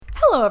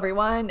Hello,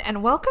 everyone,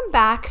 and welcome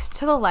back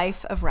to the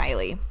Life of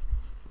Riley.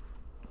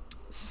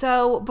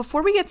 So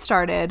before we get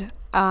started,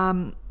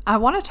 I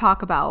want to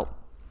talk about,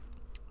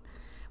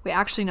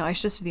 I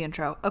should just do the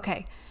intro.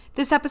 Okay,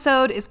 this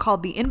episode is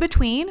called The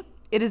In-Between.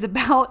 It is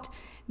about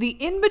the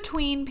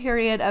in-between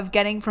period of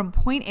getting from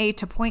point A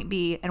to point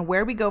B and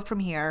where we go from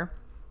here.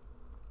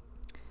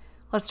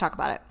 Let's talk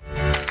about it.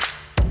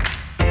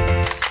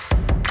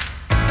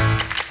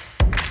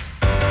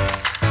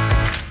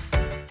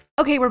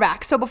 Okay, we're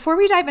back. So before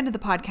we dive into the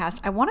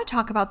podcast, I want to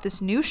talk about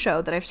this new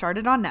show that I've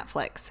started on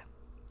Netflix.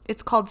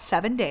 It's called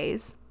 7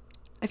 Days.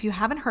 If you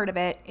haven't heard of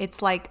it,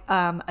 it's like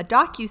a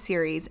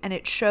docuseries, and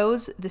it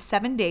shows the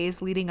 7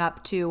 days leading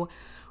up to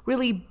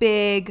really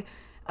big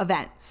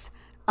events,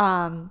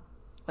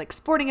 like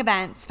sporting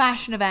events,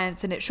 fashion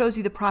events, and it shows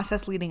you the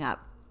process leading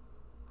up.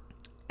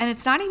 And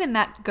it's not even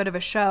that good of a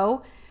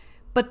show,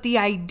 but the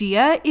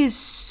idea is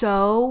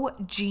so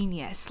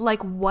genius.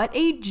 Like, what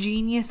a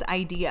genius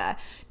idea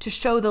to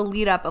show the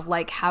lead up of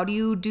like, how do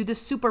you do the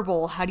Super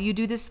Bowl? How do you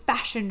do this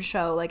fashion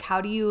show? Like,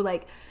 how do you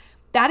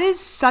that is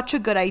such a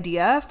good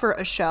idea for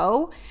a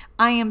show.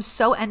 I am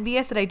so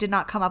envious that I did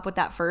not come up with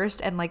that first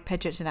and like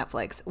pitch it to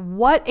Netflix.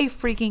 What a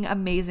freaking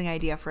amazing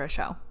idea for a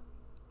show.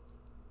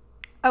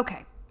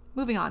 Okay,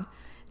 moving on.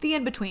 The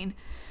in-between.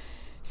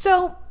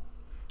 So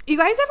you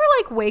guys ever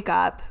like wake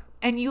up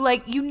and you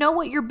know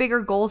what your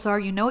bigger goals are,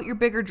 you know what your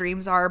bigger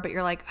dreams are, but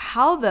you're like,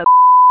 how the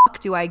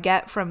do I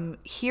get from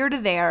here to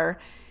there?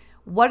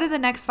 What do the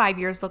next 5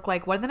 years look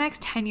like? What do the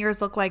next 10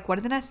 years look like? What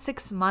do the next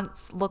 6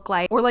 months look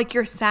like? Or like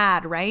you're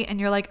sad, right? And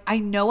you're like, I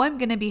know I'm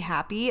going to be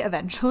happy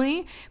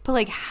eventually, but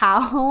like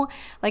how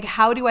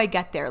do I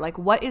get there? Like,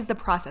 what is the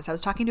process? I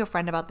was talking to a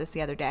friend about this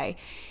the other day.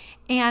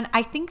 And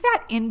I think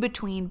that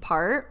in-between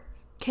part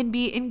can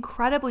be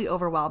incredibly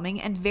overwhelming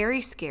and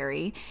very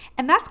scary.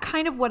 And that's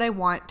kind of what I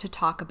want to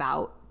talk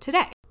about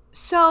today.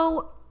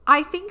 So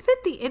I think that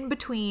the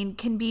in-between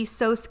can be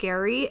so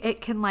scary.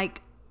 It can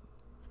like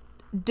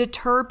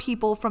deter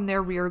people from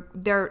their real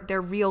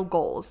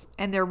goals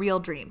and their real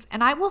dreams.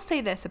 And I will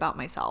say this about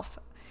myself.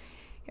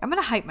 I'm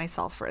going to hype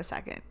myself for a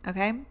second,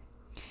 okay?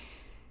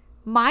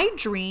 My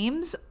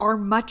dreams are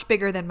much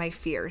bigger than my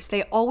fears.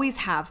 They always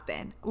have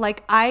been.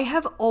 Like, I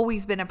have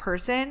always been a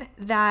person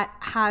that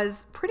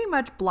has pretty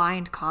much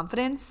blind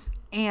confidence,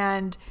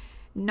 and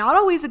not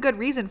always a good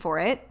reason for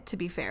it, to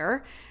be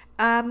fair.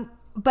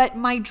 But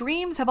my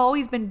dreams have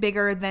always been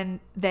bigger than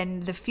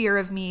the fear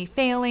of me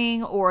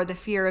failing or the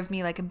fear of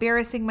me like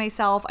embarrassing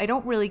myself. I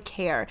don't really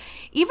care.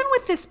 Even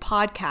with this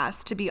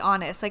podcast, to be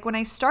honest, like when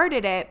I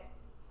started it,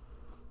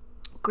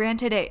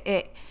 granted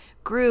it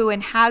grew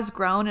and has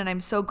grown, and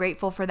I'm so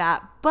grateful for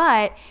that.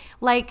 But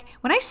like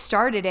when I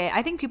started it,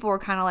 I think people were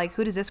kind of like,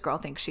 who does this girl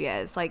think she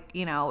is? Like,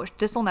 you know,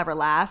 this will never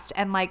last.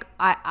 And like,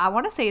 I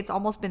want to say it's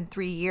almost been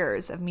 3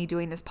 years of me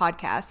doing this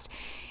podcast.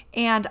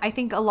 And I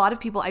think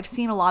I've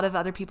seen a lot of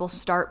other people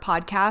start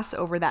podcasts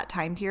over that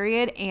time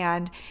period,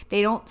 and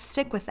they don't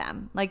stick with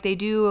them. Like, they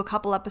do a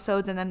couple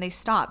episodes and then they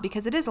stop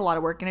because it is a lot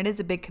of work and it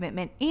is a big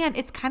commitment. And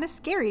it's kind of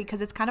scary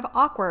because it's kind of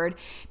awkward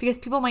because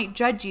people might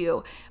judge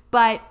you.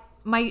 But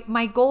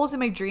my goals and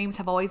my dreams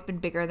have always been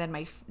bigger than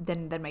my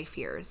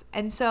fears.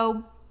 And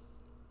so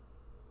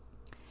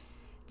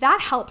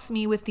that helps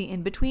me with the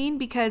in-between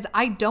because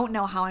I don't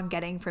know how I'm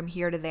getting from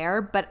here to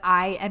there, but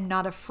I am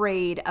not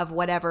afraid of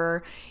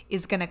whatever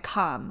is going to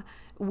come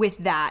with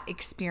that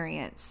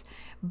experience.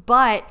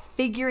 But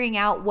figuring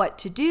out what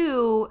to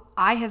do,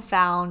 I have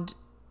found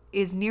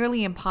is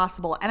nearly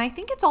impossible. And I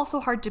think it's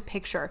also hard to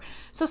picture.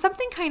 So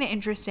something kind of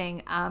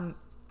interesting,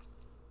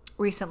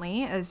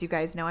 recently, as you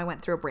guys know, I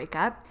went through a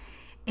breakup,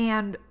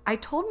 and I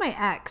told my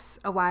ex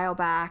a while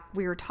back,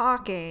 we were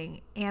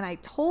talking, and I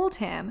told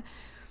him,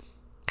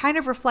 kind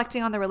of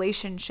reflecting on the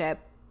relationship,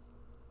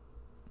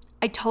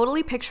 I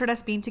totally pictured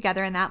us being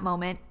together in that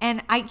moment.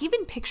 And I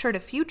even pictured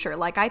a future.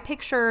 Like, I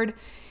pictured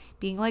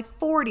being like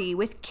 40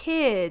 with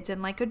kids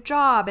and like a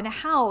job and a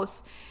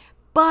house.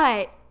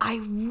 But I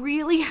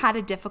really had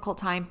a difficult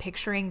time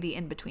picturing the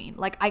in-between.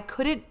 Like, I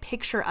couldn't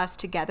picture us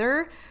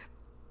together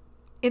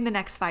in the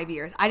next 5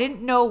 years. I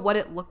didn't know what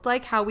it looked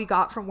like, how we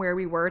got from where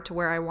we were to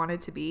where I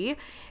wanted to be.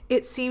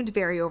 It seemed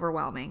very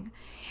overwhelming.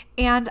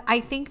 And I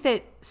think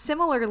that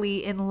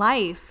similarly in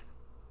life,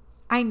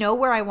 I know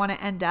where I want to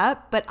end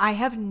up, but I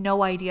have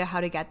no idea how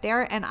to get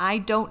there. And I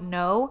don't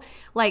know,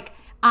 like,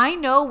 I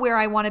know where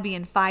I want to be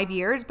in 5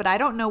 years, but I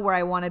don't know where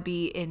I want to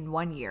be in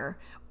 1 year.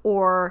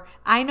 Or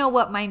I know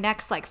what my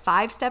next like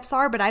 5 steps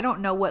are, but I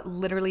don't know what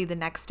literally the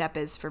next step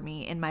is for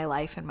me in my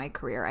life and my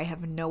career. I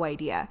have no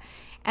idea.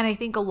 And I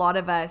think a lot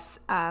of us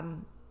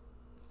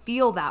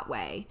feel that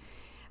way.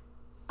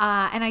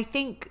 And I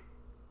think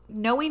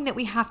knowing that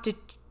we have to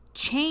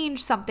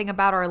change something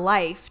about our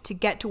life to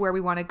get to where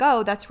we want to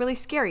go, that's really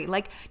scary.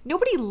 Like,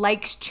 nobody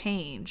likes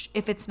change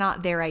if it's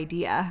not their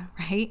idea,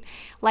 right?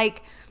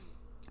 Like,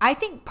 I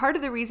think part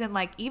of the reason,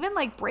 like, even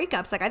like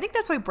breakups, like, I think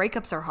that's why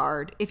breakups are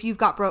hard if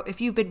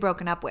you've been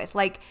broken up with.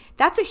 Like,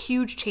 that's a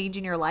huge change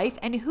in your life.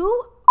 And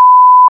who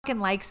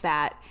fucking likes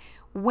that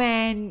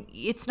when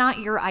it's not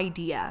your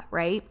idea,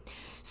 right?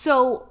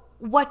 So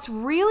what's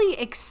really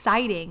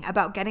exciting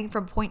about getting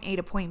from point A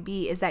to point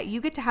B is that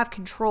you get to have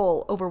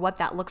control over what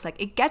that looks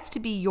like. It gets to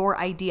be your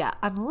idea.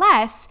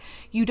 Unless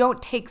you don't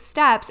take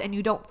steps and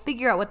you don't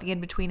figure out what the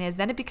in-between is,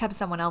 then it becomes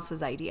someone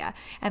else's idea.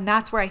 And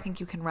that's where I think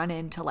you can run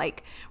into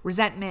like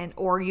resentment,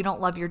 or you don't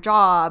love your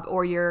job,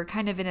 or you're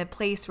kind of in a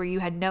place where you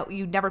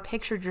never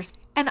pictured yourself.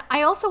 And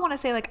I also want to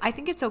say, like, I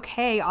think it's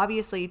okay,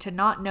 obviously, to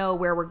not know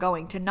where we're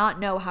going, to not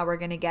know how we're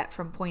going to get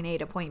from point A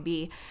to point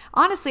B.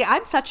 Honestly,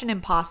 I'm such an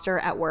imposter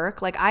at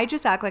work. Like, I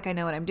just act like I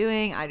know what I'm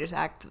doing. I just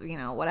act,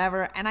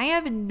 whatever. And I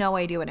have no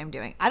idea what I'm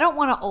doing. I don't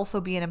want to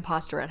also be an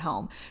imposter at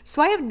home.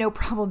 So I have no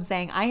problem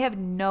saying I have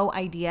no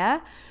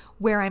idea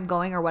where I'm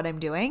going or what I'm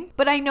doing,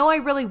 but I know I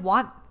really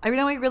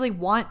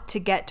want to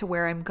get to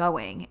where I'm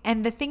going.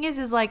 And the thing is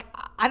like,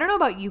 I don't know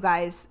about you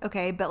guys,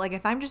 okay, but like,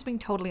 if I'm just being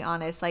totally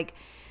honest, like,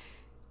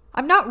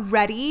 I'm not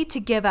ready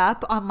to give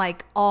up on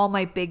like all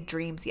my big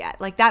dreams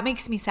yet. Like, that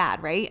makes me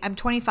sad, right? I'm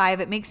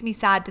 25. It makes me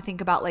sad to think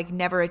about like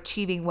never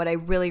achieving what I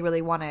really,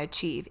 really want to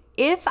achieve.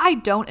 If I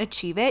don't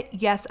achieve it,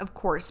 yes, of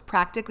course,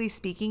 practically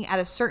speaking, at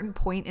a certain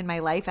point in my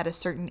life, at a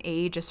certain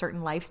age, a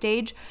certain life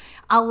stage,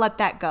 I'll let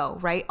that go,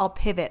 right? I'll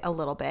pivot a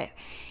little bit.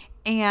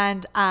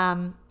 And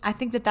I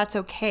think that that's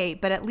okay.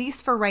 But at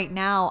least for right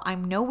now,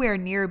 I'm nowhere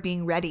near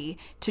being ready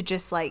to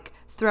just like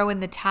throw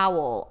in the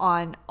towel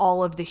on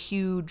all of the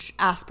huge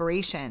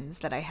aspirations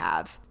that I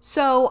have.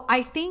 So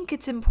I think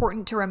it's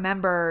important to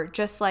remember,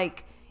 just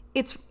like,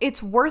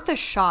 it's worth a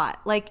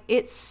shot. Like,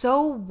 it's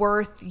so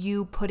worth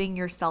you putting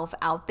yourself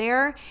out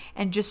there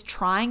and just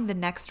trying the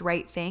next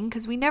right thing,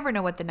 because we never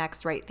know what the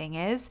next right thing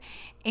is.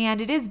 And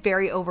it is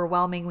very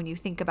overwhelming when you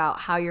think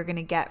about how you're going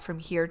to get from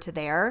here to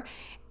there.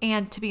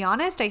 And to be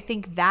honest, I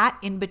think that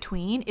in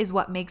between is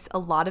what makes a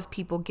lot of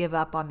people give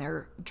up on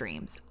their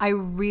dreams. I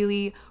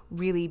really,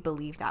 really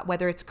believe that,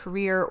 whether it's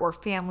career or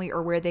family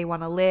or where they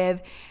want to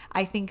live.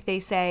 I think they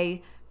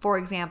say, for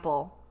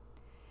example,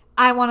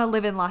 I want to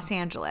live in Los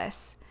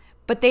Angeles,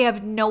 but they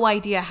have no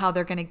idea how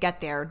they're going to get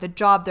there, the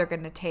job they're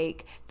going to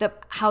take,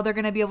 how they're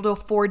going to be able to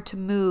afford to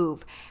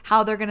move,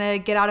 how they're going to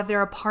get out of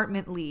their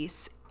apartment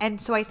lease. And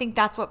so I think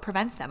that's what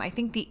prevents them. I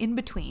think the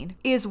in-between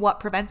is what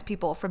prevents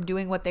people from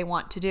doing what they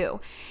want to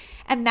do.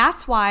 And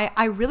that's why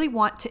I really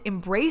want to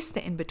embrace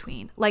the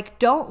in-between. Like,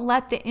 don't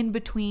let the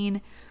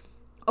in-between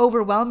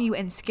overwhelm you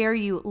and scare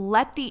you.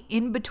 Let the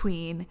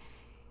in-between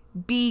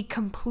be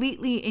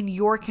completely in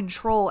your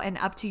control and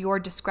up to your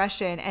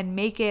discretion, and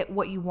make it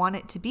what you want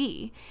it to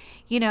be.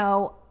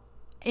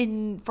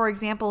 For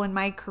example, in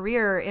my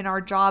career, in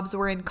our jobs,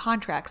 we're in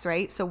contracts,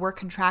 right? So we're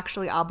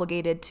contractually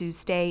obligated to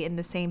stay in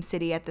the same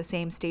city at the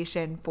same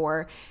station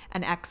for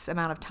an X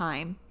amount of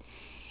time.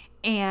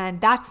 And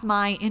that's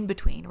my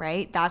in-between,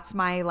 right? That's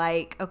my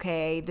like,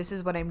 okay, this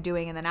is what I'm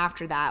doing. And then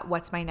after that,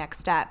 what's my next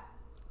step?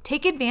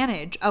 Take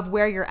advantage of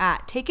where you're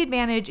at. Take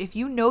advantage if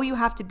you know you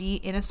have to be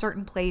in a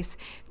certain place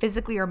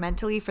physically or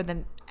mentally for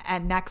the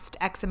next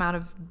X amount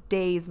of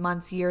days,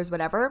 months, years,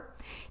 whatever.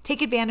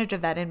 Take advantage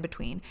of that in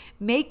between.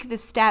 Make the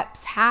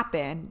steps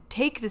happen.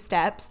 Take the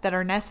steps that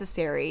are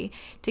necessary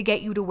to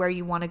get you to where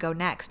you want to go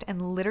next,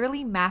 and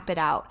literally map it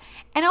out.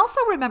 And also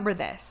remember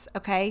this,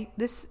 okay?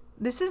 This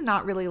is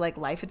not really like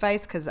life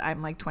advice, because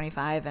I'm like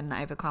 25 and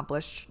I've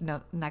accomplished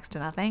next to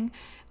nothing.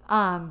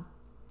 But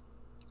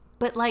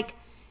like,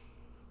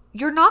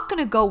 you're not going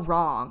to go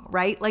wrong,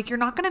 right? Like, you're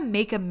not going to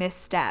make a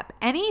misstep.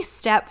 Any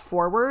step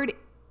forward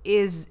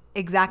is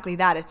exactly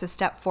that. It's a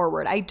step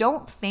forward. I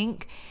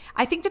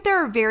think that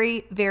there are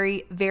very,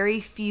 very,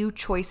 very few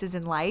choices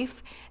in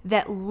life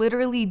that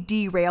literally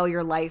derail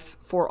your life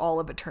for all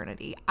of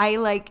eternity.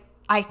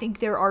 I think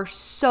there are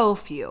so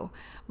few.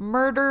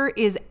 Murder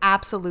is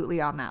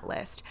absolutely on that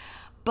list.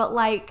 But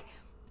like,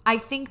 I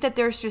think that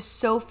there's just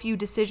so few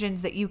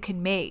decisions that you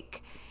can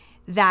make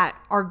that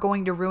are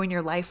going to ruin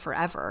your life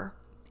forever.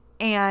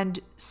 And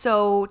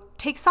so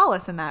take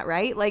solace in that,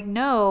 right? Like,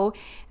 know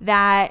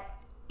that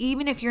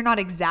even if you're not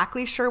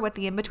exactly sure what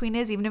the in-between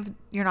is, even if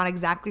you're not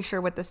exactly sure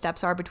what the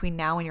steps are between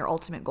now and your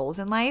ultimate goals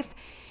in life,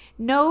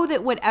 know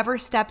that whatever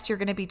steps you're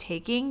going to be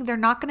taking, they're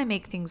not going to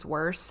make things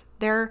worse.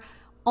 They're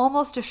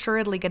almost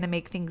assuredly going to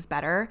make things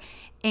better.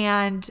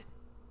 And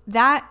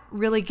that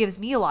really gives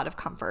me a lot of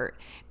comfort,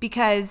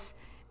 because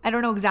I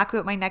don't know exactly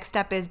what my next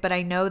step is, but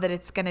I know that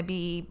it's going to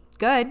be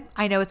good.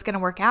 I know it's going to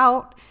work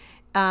out.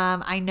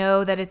 I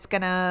know that it's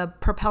going to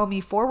propel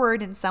me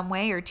forward in some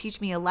way, or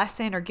teach me a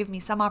lesson, or give me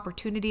some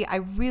opportunity. I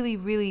really,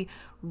 really,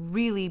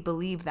 really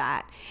believe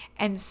that.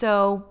 And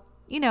so,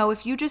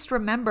 if you just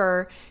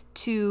remember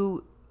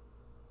to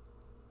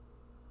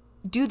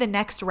do the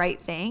next right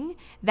thing,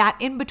 that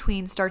in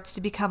between starts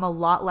to become a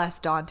lot less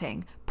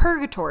daunting.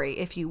 Purgatory,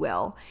 if you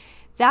will.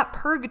 That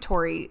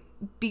purgatory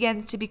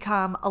begins to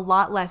become a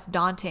lot less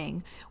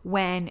daunting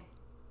when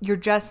you're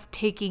just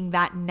taking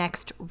that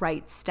next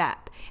right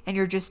step, and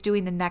you're just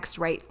doing the next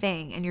right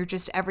thing, and you're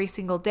just every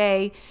single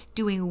day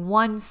doing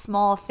one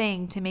small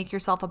thing to make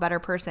yourself a better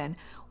person.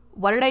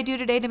 What did I do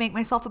today to make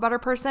myself a better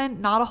person?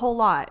 Not a whole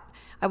lot.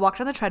 I walked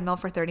on the treadmill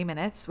for 30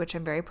 minutes, which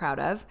I'm very proud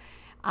of.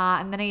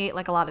 And then I ate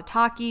like a lot of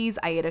Takis.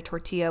 I ate a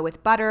tortilla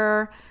with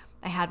butter.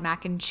 I had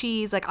mac and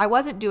cheese. Like I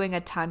wasn't doing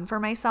a ton for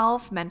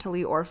myself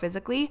mentally or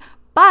physically,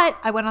 but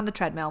I went on the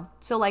treadmill.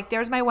 So like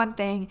there's my one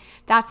thing.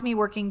 That's me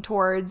working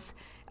towards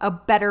a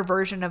better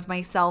version of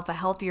myself, a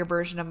healthier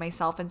version of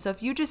myself. And so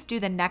if you just do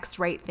the next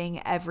right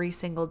thing every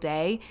single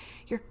day,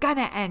 you're going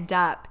to end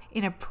up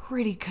in a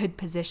pretty good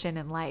position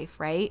in life,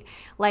 right?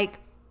 Like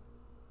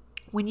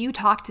when you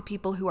talk to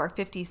people who are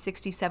 50,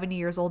 60, 70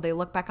 years old, they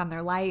look back on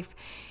their life,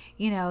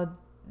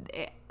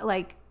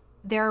 like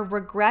their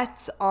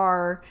regrets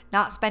are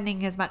not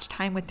spending as much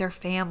time with their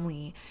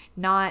family,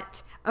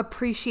 not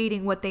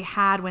appreciating what they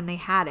had when they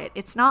had it.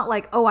 It's not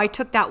like, oh, I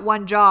took that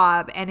one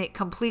job and it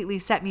completely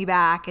set me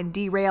back and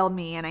derailed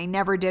me and I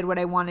never did what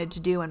I wanted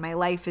to do and my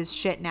life is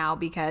shit now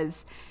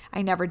because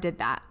I never did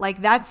that.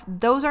 Like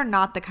those are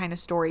not the kind of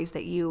stories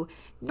that you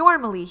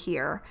normally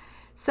hear.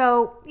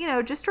 So,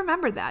 just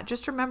remember that.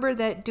 Just remember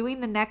that doing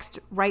the next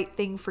right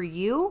thing for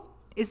you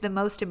is the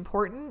most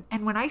important.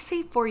 And when I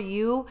say for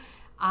you,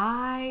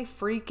 I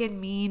freaking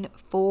mean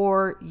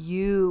for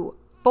you.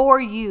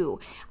 For you.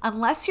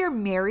 Unless you're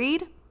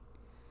married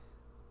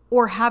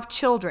or have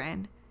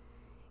children,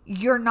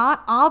 you're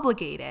not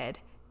obligated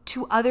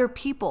to other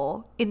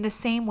people in the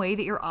same way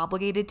that you're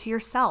obligated to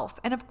yourself.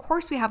 And of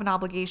course, we have an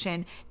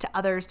obligation to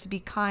others to be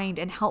kind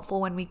and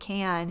helpful when we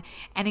can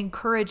and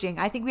encouraging.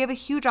 I think we have a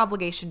huge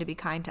obligation to be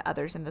kind to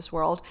others in this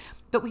world,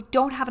 but we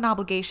don't have an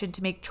obligation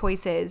to make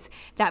choices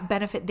that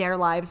benefit their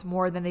lives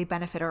more than they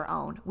benefit our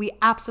own. We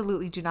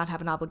absolutely do not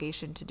have an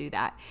obligation to do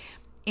that.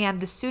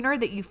 And the sooner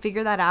that you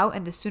figure that out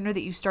and the sooner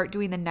that you start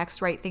doing the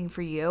next right thing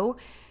for you,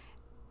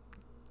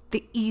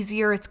 the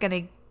easier it's going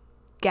to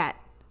get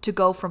to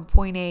go from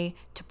point A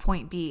to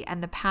point B,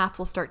 and the path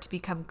will start to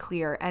become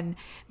clear, and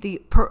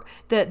the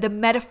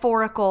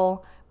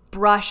metaphorical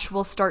brush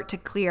will start to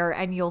clear,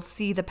 and you'll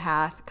see the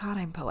path. God,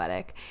 I'm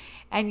poetic.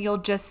 And you'll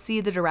just see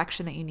the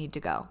direction that you need to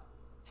go.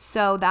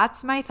 So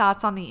that's my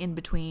thoughts on the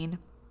in-between.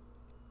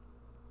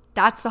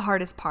 That's the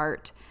hardest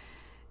part.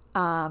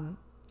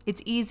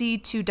 It's easy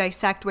to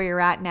dissect where you're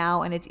at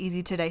now, and it's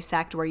easy to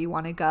dissect where you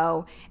want to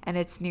go, and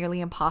it's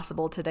nearly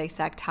impossible to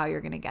dissect how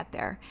you're going to get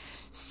there.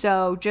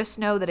 So just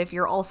know that if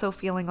you're also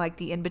feeling like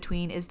the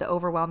in-between is the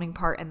overwhelming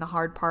part and the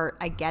hard part,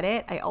 I get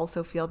it. I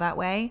also feel that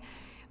way,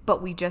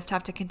 but we just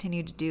have to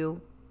continue to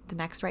do the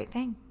next right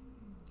thing.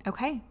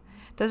 Okay,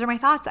 those are my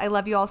thoughts. I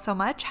love you all so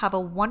much. Have a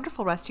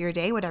wonderful rest of your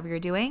day, whatever you're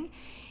doing.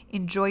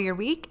 Enjoy your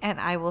week, and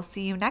I will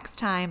see you next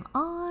time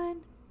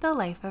on The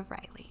Life of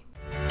Riley.